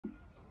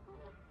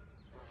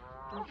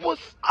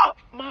What's up,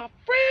 my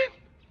friend?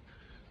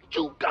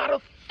 You gotta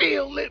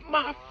feel it,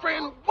 my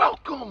friend.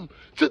 Welcome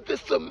to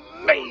this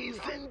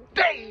amazing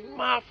day,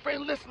 my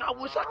friend. Listen, I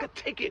wish I could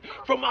take it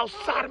from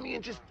outside of me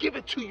and just give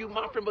it to you,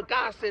 my friend. But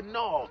God said,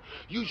 no.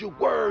 Use your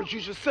words,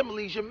 use your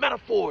similes, your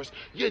metaphors,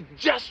 your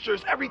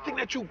gestures, everything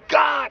that you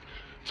got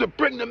to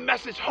bring the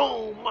message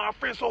home, my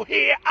friend. So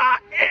here I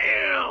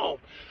am.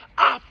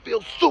 I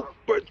feel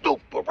super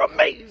duper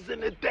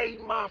amazing today,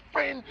 my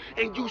friend,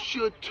 and you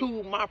should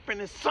too, my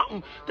friend. It's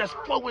something that's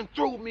flowing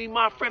through me,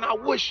 my friend. I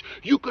wish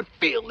you could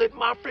feel it,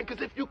 my friend,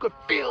 because if you could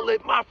feel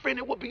it, my friend,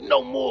 it would be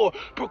no more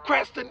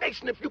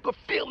procrastination. If you could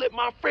feel it,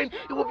 my friend,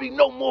 it would be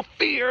no more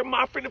fear,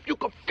 my friend. If you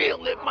could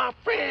feel it, my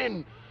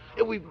friend,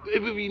 it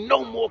would be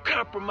no more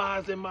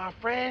compromising, my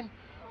friend.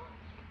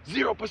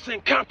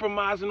 0%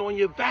 compromising on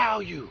your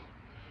value,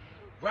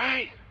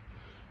 right?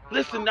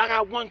 Listen, I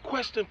got one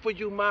question for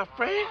you, my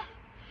friend.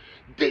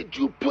 Did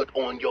you put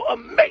on your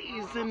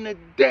amazing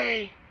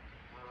today?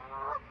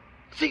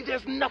 See,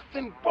 there's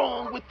nothing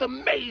wrong with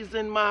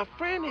amazing, my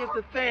friend. Here's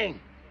the thing.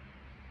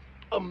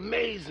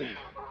 Amazing.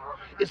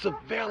 It's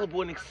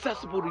available and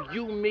accessible to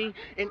you, me,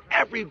 and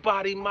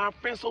everybody, my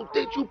friend. So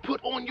did you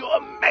put on your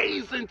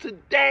amazing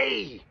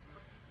today?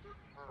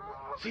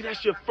 See,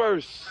 that's your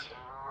first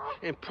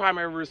and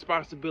primary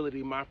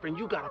responsibility, my friend.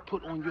 You got to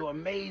put on your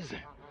amazing.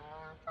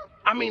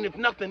 I mean, if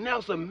nothing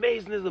else,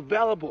 amazing is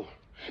available.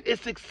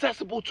 It's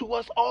accessible to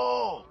us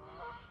all.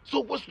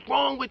 So what's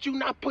wrong with you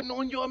not putting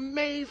on your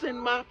amazing,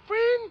 my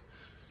friend?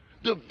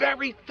 The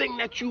very thing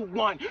that you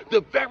want,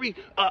 the very,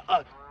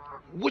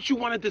 what you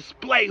want to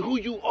display, who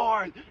you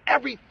are,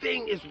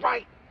 everything is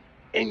right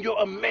in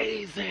your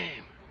amazing.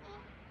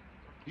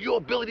 Your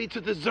ability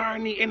to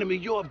discern the enemy,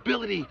 your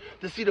ability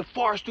to see the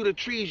forest through the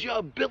trees, your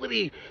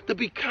ability to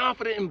be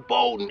confident and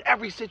bold in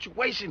every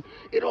situation,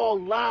 it all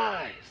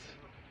lies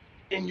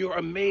in your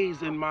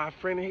amazing, my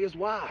friend. And here's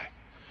why.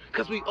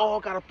 Because we all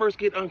got to first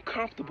get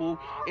uncomfortable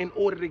in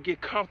order to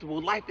get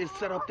comfortable. Life is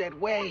set up that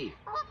way.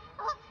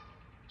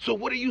 So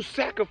what are you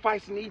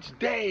sacrificing each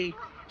day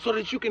so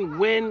that you can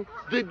win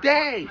the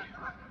day?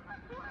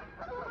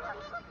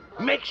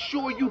 Make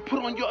sure you put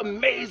on your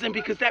amazing,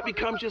 because that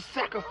becomes your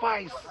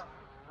sacrifice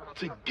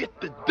to get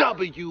the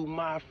W,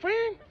 my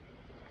friend.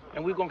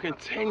 And we're going to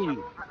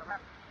continue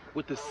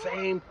with the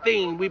same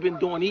thing we've been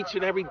doing each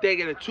and every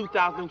day in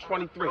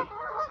 2023.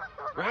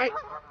 Right?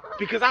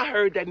 Because I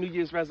heard that New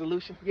Year's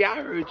resolution. Yeah,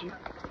 I heard you.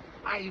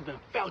 I even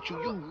felt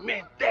you. You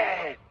meant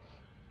that.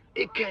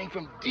 It came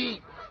from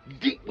deep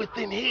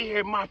within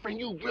here, my friend.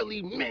 You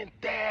really meant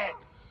that.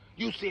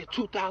 You said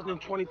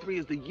 2023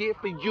 is the year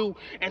for you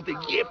and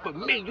the year for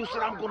me. You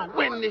said, I'm going to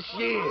win this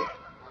year.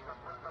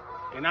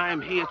 And I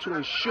am here to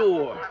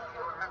ensure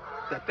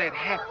that that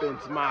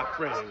happens, my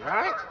friend,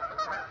 right?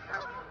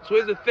 So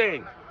here's the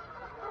thing.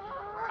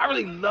 I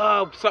really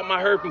love something I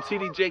heard from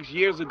T.D. Jakes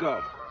years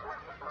ago.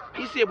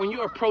 He said, when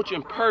you're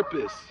approaching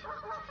purpose,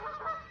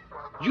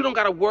 you don't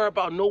got to worry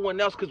about no one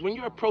else, because when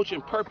you're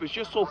approaching purpose,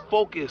 you're so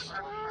focused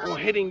on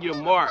hitting your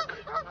mark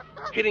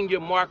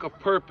of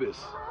purpose,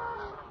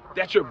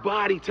 that your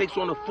body takes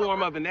on the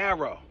form of an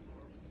arrow.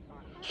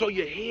 So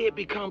your head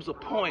becomes a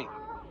point,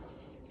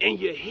 and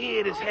your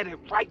head is headed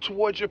right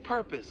towards your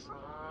purpose.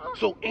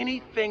 So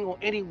anything or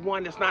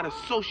anyone that's not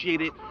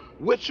associated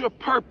with your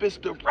purpose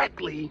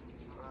directly,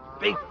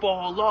 they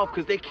fall off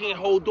because they can't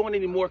hold on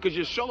anymore, because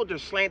your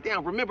shoulders slant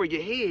down. Remember,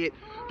 your head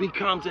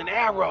becomes an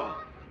arrow.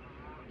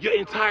 Your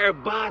entire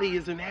body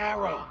is an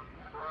arrow.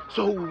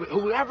 So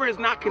whoever is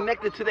not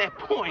connected to that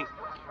point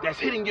that's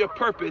hitting your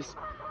purpose,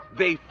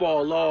 they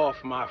fall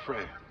off, my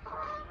friend.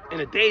 And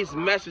today's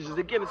message is,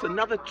 again, it's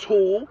another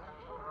tool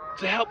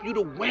to help you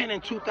to win in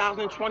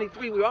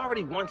 2023. We're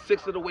already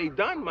 1/6 of the way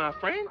done, my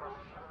friend.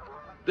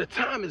 The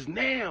time is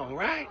now,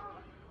 right?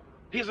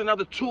 Here's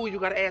another tool you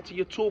got to add to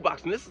your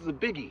toolbox, and this is a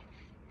biggie.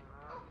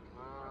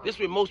 This is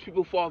where most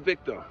people fall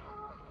victim.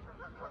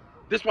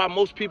 This is why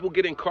most people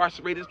get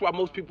incarcerated. This is why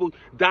most people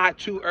die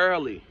too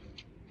early.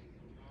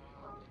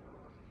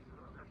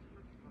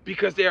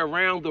 Because they're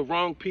around the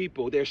wrong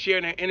people. They're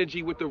sharing their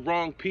energy with the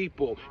wrong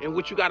people. And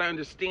what you got to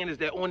understand is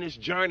that on this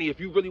journey, if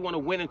you really want to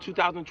win in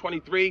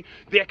 2023,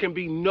 there can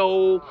be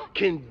no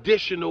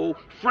conditional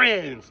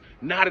friends.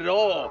 Not at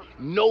all.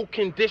 No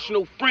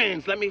conditional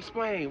friends. Let me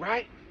explain,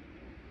 right?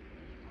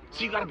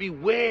 So you got to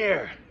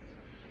beware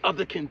of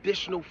the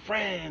conditional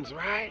friends,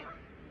 right?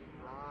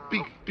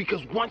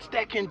 Because once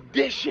that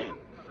condition,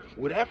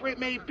 whatever it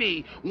may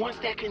be, once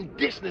that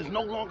condition is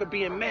no longer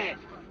being met,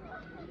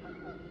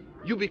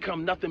 you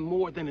become nothing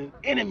more than an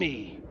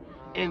enemy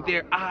in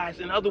their eyes.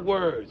 In other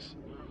words,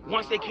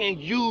 once they can't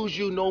use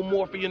you no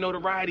more for your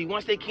notoriety,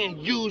 once they can't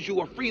use you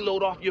or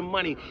freeload off your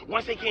money,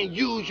 once they can't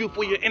use you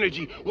for your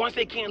energy, once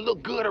they can't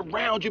look good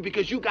around you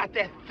because you got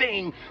that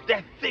thing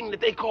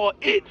that they call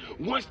it,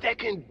 once that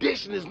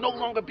condition is no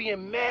longer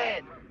being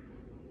met,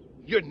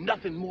 you're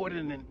nothing more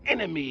than an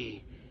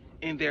enemy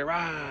in their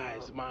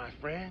eyes, my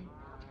friend.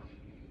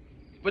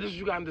 But this is what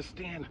you gotta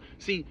understand.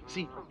 See,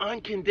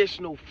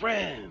 unconditional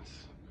friends,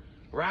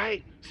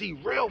 right? See,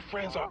 real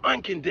friends are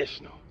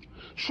unconditional.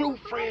 True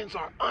friends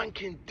are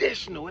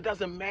unconditional. It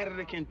doesn't matter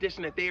the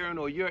condition that they're in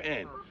or you're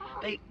in.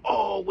 They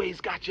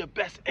always got your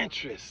best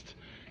interest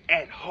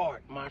at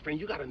heart, my friend.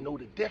 You got to know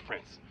the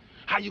difference.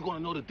 How you going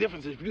to know the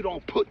difference if you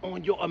don't put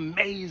on your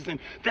amazing?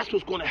 That's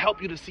what's going to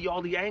help you to see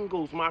all the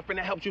angles, my friend.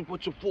 That helps you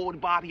put your full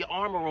body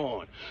armor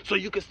on so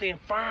you can stand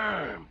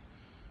firm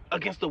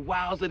against the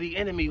wiles of the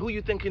enemy. Who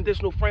you think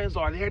conditional friends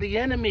are? They're the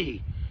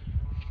enemy.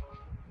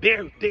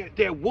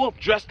 They're wolf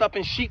dressed up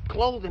in sheep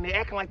clothing. They're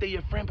acting like they're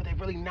your friend, but they're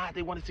really not.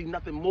 They want to see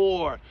nothing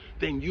more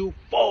than you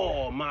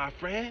fall, my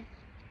friend.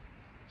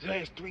 So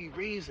there's 3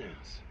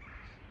 reasons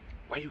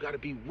why you got to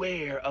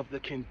beware of the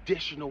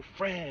conditional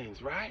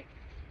friends, right?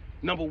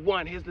 Number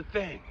 1, here's the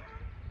thing.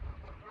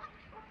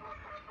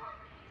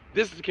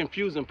 This is the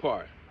confusing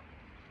part.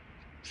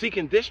 See,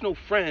 conditional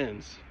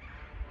friends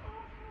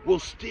will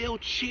still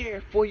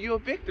cheer for your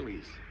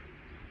victories.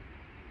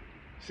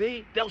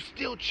 See, they'll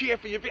still cheer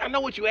for your victories. I know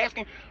what you're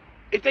asking.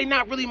 If they're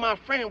not really my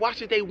friend, why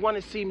should they want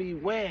to see me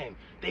win?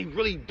 They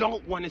really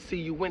don't want to see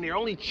you win. They're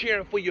only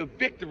cheering for your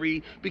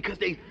victory because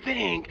they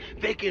think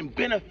they can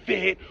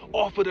benefit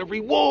off of the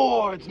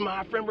rewards,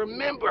 my friend.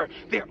 Remember,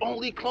 they're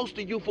only close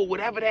to you for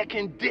whatever that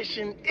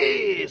condition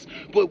is.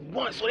 But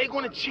once, so they're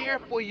going to cheer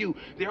for you.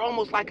 They're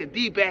almost like a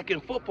D-back in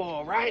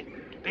football, right?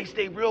 They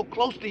stay real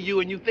close to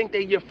you and you think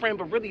they're your friend,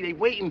 but really they're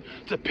waiting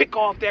to pick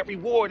off that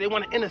reward. They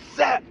want to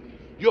intercept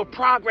your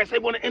progress. They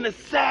want to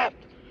intercept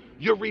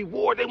your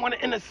reward. They want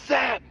to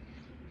intercept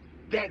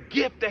that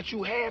gift that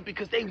you have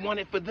because they want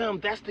it for them.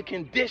 That's the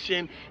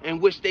condition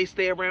in which they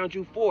stay around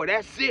you for.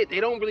 That's it. They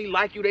don't really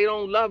like you. They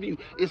don't love you.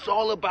 It's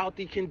all about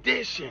the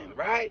condition,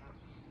 right?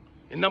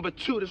 And number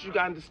 2, this you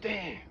got to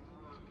understand.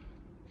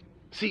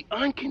 See,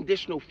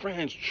 unconditional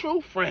friends,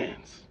 true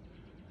friends,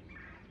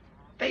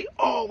 they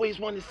always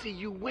want to see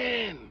you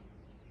win.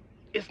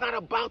 It's not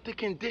about the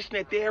condition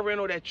that they're in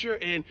or that you're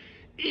in.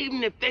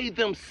 Even if they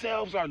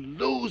themselves are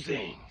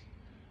losing,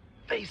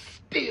 they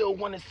still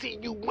want to see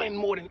you win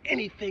more than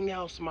anything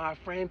else, my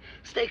friend.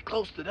 Stay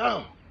close to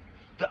them.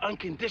 The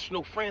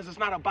unconditional friends, it's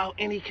not about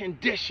any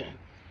condition.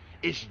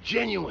 It's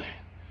genuine.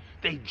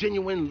 They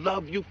genuinely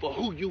love you for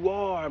who you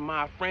are,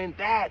 my friend.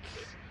 That's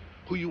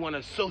who you want to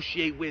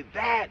associate with.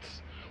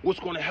 That's what's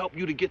going to help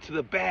you to get to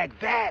the bag.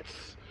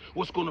 That's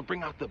what's going to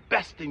bring out the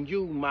best in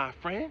you, my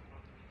friend.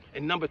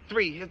 And number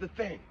 3, here's the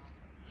thing.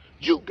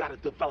 You got to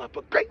develop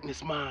a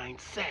greatness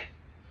mindset.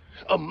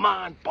 A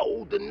mind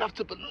bold enough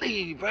to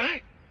believe,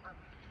 right?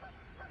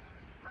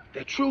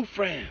 They're true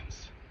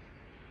friends.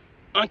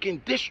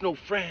 Unconditional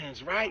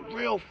friends, right?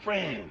 Real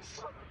friends.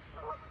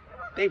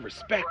 They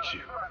respect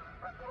you.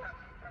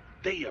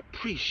 They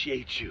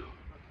appreciate you.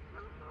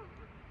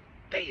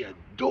 They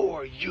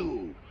adore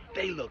you.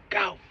 They look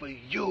out for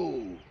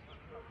you.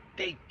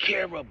 They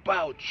care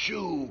about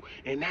you.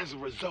 And as a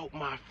result,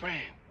 my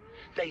friend,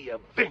 they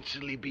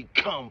eventually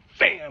become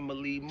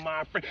family,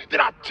 my friend. Did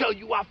I tell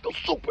you I feel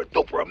super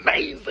duper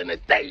amazing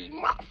today,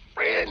 my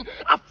friend?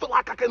 I feel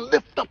like I can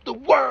lift up the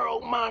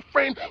world, my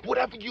friend.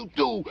 Whatever you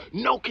do,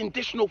 no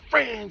conditional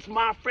friends,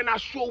 my friend. I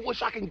sure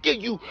wish I can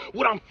give you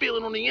what I'm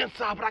feeling on the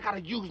inside, but I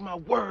gotta use my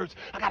words.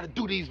 I gotta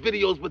do these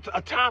videos, but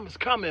a time is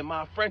coming,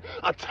 my friend.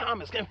 A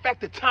time is, in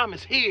fact, the time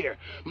is here.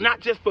 Not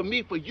just for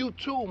me, for you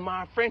too,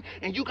 my friend.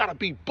 And you gotta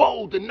be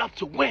bold enough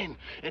to win.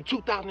 In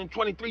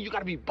 2023, you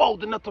gotta be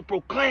bold enough to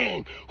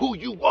proclaim who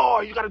you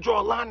are. You got to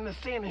draw a line in the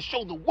sand and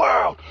show the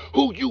world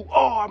who you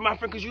are, my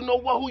friend, because you know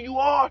what? Who you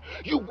are?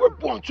 You were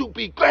born to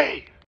be great.